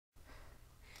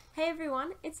Hey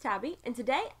everyone, it's Tabby, and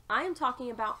today I am talking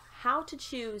about how to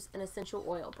choose an essential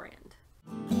oil brand.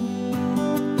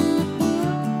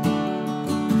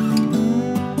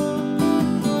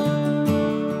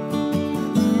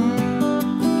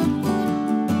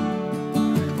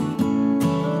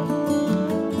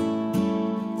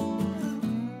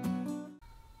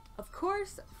 Of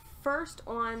course, first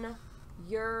on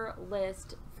your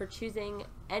list for choosing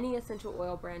any essential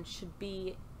oil brand should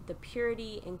be the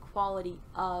purity and quality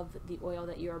of the oil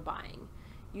that you are buying.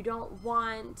 You don't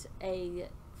want a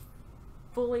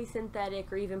fully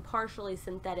synthetic or even partially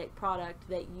synthetic product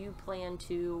that you plan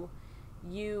to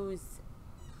use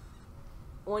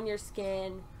on your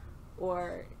skin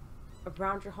or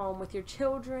around your home with your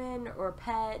children or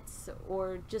pets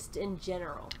or just in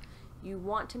general. You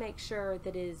want to make sure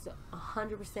that it is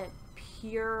 100%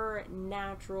 pure,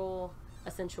 natural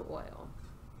essential oil.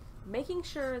 Making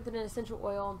sure that an essential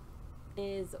oil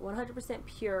is 100%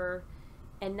 pure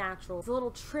and natural is a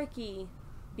little tricky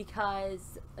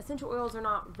because essential oils are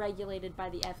not regulated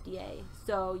by the FDA,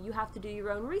 so you have to do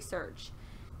your own research.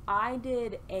 I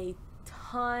did a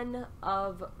ton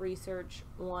of research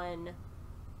on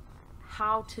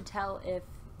how to tell if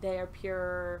they are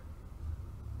pure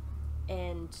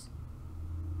and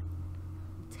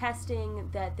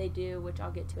testing that they do, which I'll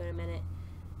get to in a minute,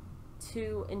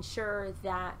 to ensure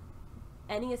that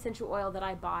any essential oil that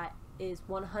I bought is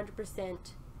 100%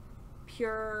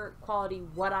 pure quality.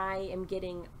 What I am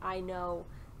getting, I know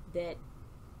that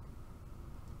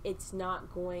it's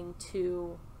not going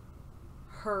to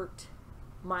hurt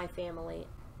my family.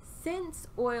 Since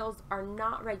oils are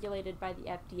not regulated by the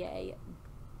FDA,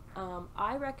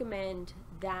 I recommend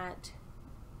that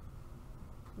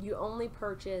you only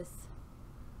purchase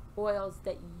oils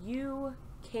that you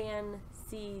can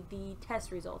see the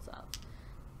test results of.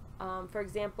 For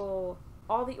example,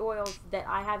 all the oils that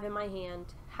I have in my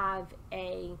hand have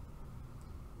a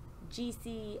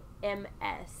GCMS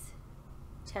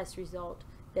test result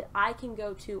that I can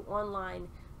go to online,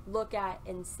 look at,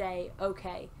 and say,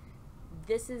 okay,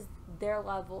 this is their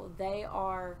level. They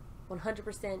are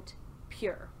 100%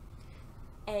 pure.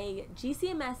 A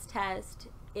GCMS test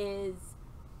is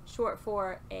short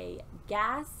for a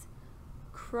gas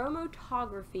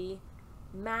chromatography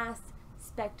mass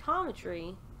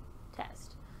spectrometry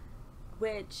test,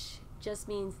 which just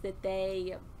means that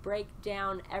they break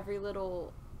down every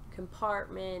little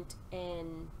compartment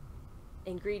and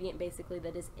ingredient basically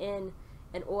that is in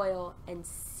an oil and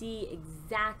see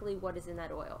exactly what is in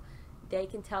that oil. They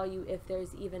can tell you if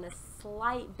there's even a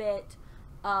slight bit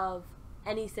of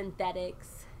any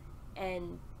synthetics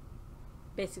and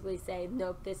basically say,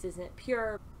 nope, this isn't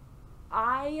pure.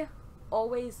 I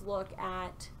always look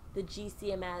at the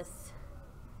GCMS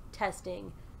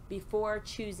testing before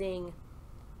choosing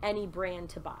any brand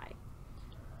to buy.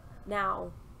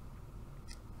 Now,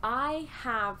 I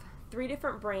have 3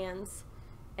 different brands,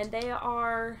 and they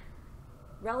are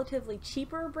relatively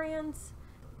cheaper brands.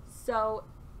 So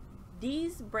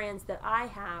these brands that I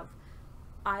have,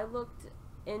 I looked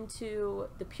into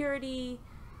the purity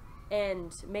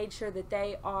and made sure that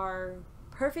they are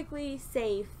perfectly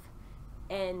safe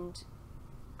and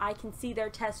I can see their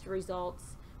test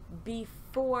results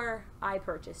before I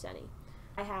purchased any.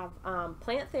 I have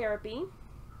Plant Therapy.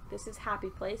 This is Happy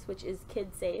Place, which is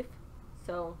kid safe,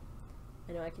 so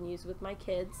I know I can use with my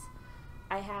kids.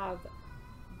 I have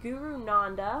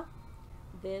GuruNanda.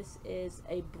 This is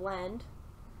a blend,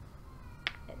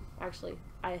 and actually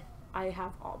I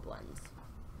have all blends.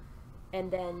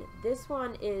 And then this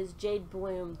one is Jade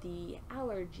Bloom, the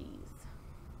Allerg-Ease.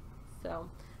 So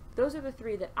those are the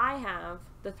 3 that I have,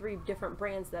 the 3 different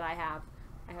brands that I have.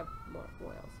 I have more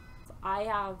oils. So I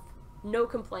have no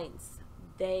complaints.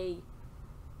 They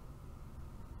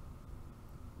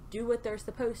do what they're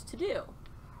supposed to do.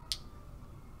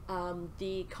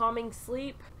 The calming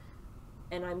sleep,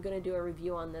 and I'm going to do a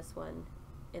review on this one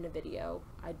in a video.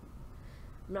 I'm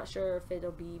not sure if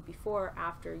it'll be before or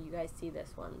after you guys see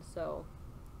this one, so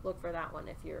look for that one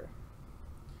if you're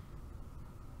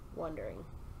wondering.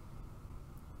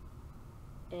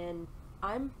 And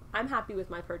I'm happy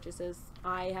with my purchases.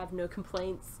 I have no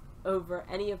complaints over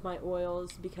any of my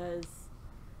oils because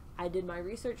I did my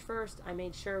research first. I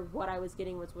made sure what I was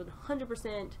getting was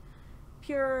 100%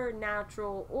 pure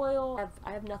natural oil.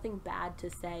 I have nothing bad to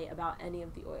say about any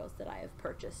of the oils that I have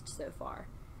purchased so far,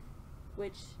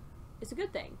 which is a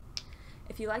good thing.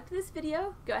 If you liked this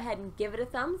video, go ahead and give it a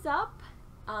thumbs up.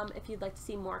 If you'd like to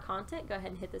see more content, go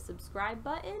ahead and hit the subscribe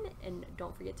button, and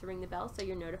don't forget to ring the bell so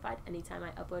you're notified anytime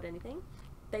I upload anything.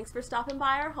 Thanks for stopping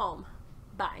by our home.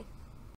 Bye.